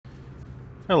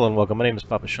Hello and welcome. My name is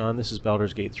PapaSean. This is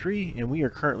Baldur's Gate 3, and we are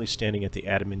currently standing at the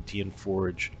Adamantine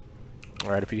Forge.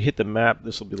 Alright, if you hit the map,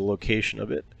 this will be the location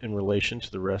of it in relation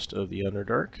to the rest of the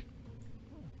Underdark.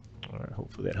 Alright,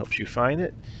 hopefully that helps you find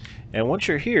it. And once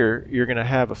you're here, you're going to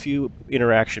have a few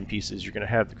interaction pieces. You're going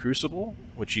to have the Crucible,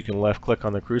 which you can left-click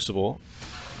on the Crucible,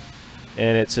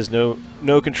 and it says no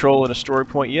control in a story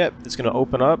point yet. It's going to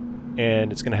open up,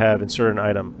 and it's going to have insert an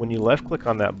item. When you left-click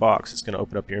on that box, it's going to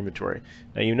open up your inventory.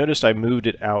 Now you noticed I moved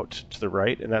it out to the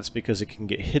right, and that's because it can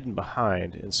get hidden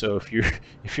behind. And so if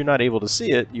you're not able to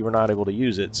see it, you are not able to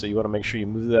use it. So you want to make sure you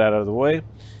move that out of the way.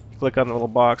 You click on the little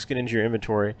box, get into your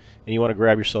inventory, and you want to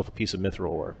grab yourself a piece of Mithril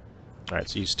ore. Alright,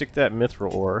 so you stick that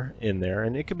Mithril ore in there,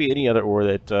 and it could be any other ore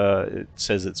that it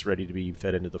says it's ready to be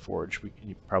fed into the forge. You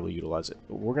can probably utilize it.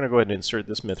 But we're going to go ahead and insert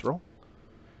this Mithril.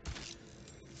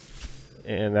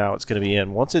 And now it's going to be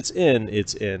in. Once it's in,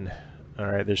 it's in.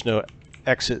 Alright, there's no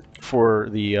exit for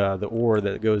the ore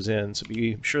that goes in, so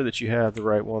be sure that you have the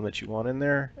right one that you want in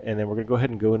there. And then we're going to go ahead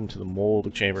and go into the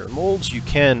mold chamber. Molds, you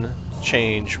can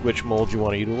change which mold you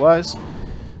want to utilize.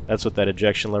 That's what that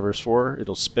ejection lever is for.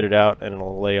 It'll spit it out and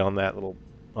it'll lay on that little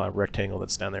rectangle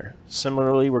that's down there.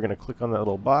 Similarly, we're going to click on that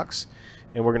little box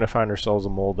and we're going to find ourselves a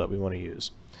mold that we want to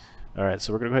use. Alright,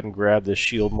 so we're going to go ahead and grab this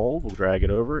shield mold. We'll drag it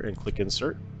over and click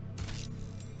insert.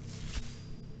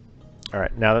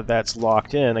 Alright, now that that's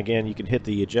locked in, again, you can hit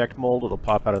the eject mold. It'll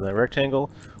pop out of that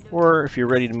rectangle. Or if you're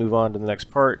ready to move on to the next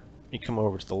part, you come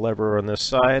over to the lever on this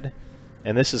side.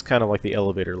 And this is kind of like the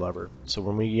elevator lever. So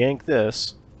when we yank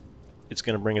this, it's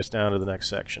going to bring us down to the next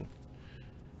section.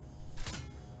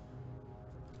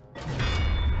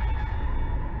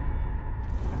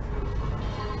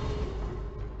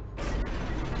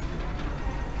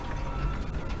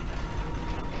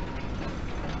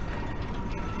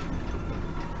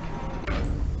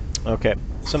 Okay,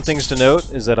 some things to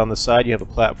note is that on the side you have a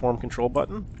platform control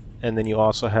button, and then you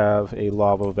also have a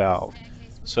lava valve.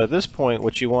 So at this point,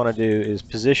 what you want to do is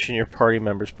position your party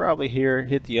members probably here,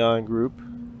 hit the on group.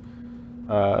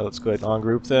 Let's go ahead and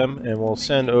on-group them, and we'll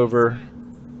send over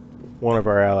one of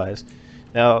our allies.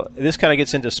 Now, this kind of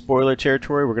gets into spoiler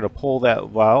territory. We're going to pull that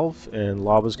valve, and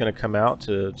lava's going to come out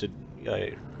to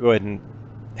go ahead and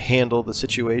handle the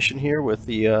situation here with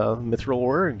the Mithril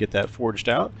ore and get that forged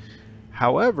out.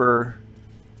 However,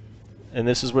 and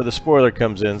this is where the spoiler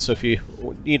comes in, so if you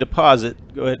need to pause it,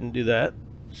 go ahead and do that.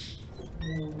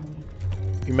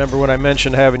 Remember when I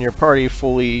mentioned having your party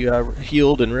fully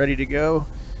healed and ready to go?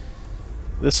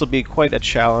 This will be quite a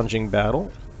challenging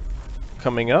battle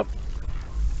coming up.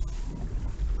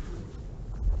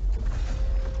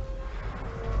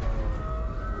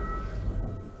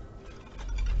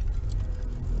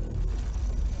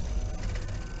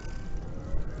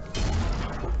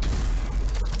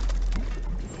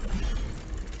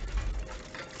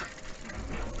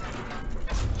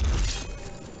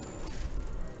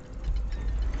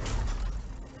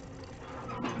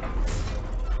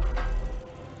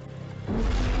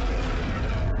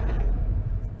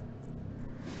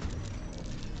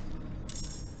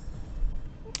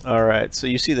 Alright, so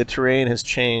you see the terrain has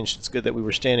changed. It's good that we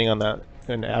were standing on that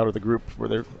and out of the group where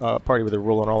the party where they're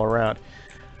rolling all around.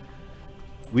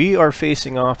 We are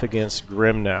facing off against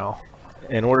Grym now.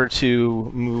 In order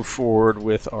to move forward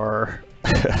with our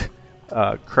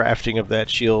crafting of that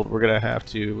shield, we're going to have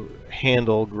to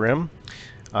handle Grym.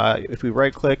 If we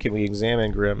right click and we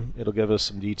examine Grym, it'll give us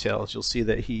some details. You'll see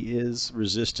that he is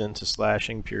resistant to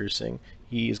slashing, piercing.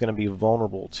 He is going to be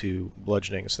vulnerable to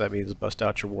bludgeoning, so that means bust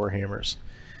out your warhammers.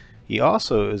 He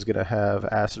also is going to have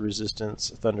acid resistance,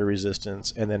 thunder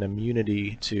resistance, and then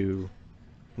immunity to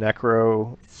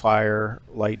necro, fire,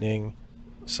 lightning,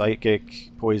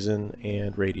 psychic, poison,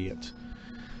 and radiant.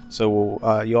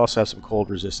 So you also have some cold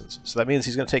resistance. So that means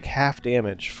he's going to take half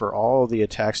damage for all of the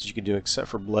attacks that you can do except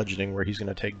for bludgeoning, where he's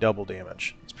going to take double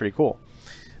damage. It's pretty cool.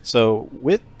 So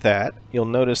with that, you'll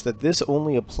notice that this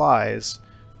only applies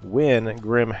when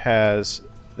Grym has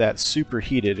that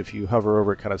superheated. If you hover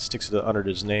over it, kind of sticks it under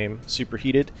his name,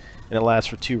 superheated, and it lasts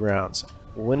for 2 rounds.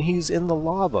 When he's in the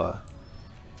lava,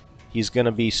 he's going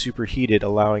to be superheated,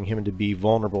 allowing him to be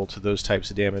vulnerable to those types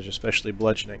of damage, especially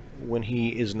bludgeoning. When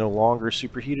he is no longer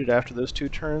superheated after those 2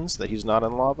 turns, that he's not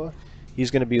in lava, he's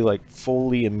going to be like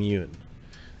fully immune.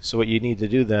 So what you need to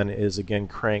do then is again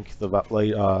crank the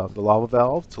lava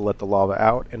valve to let the lava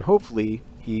out, and hopefully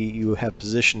you have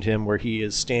positioned him where he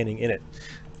is standing in it.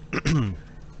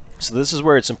 So this is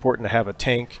where it's important to have a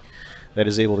tank that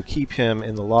is able to keep him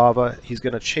in the lava. He's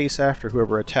going to chase after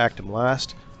whoever attacked him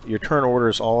last. Your turn order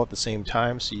is all at the same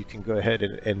time, so you can go ahead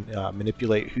and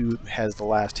manipulate who has the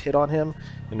last hit on him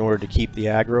in order to keep the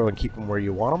aggro and keep him where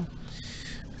you want him.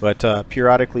 But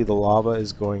periodically the lava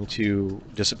is going to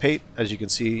dissipate. As you can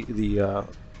see, the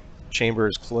chamber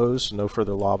is closed, no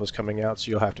further lava is coming out,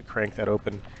 so you'll have to crank that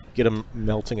open, get them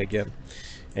melting again,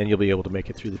 and you'll be able to make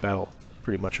it through the battle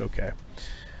pretty much okay.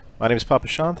 My name is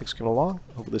PapaSean. Thanks for coming along.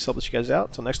 Hopefully this helps you guys out.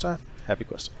 Until next time, happy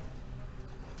questing.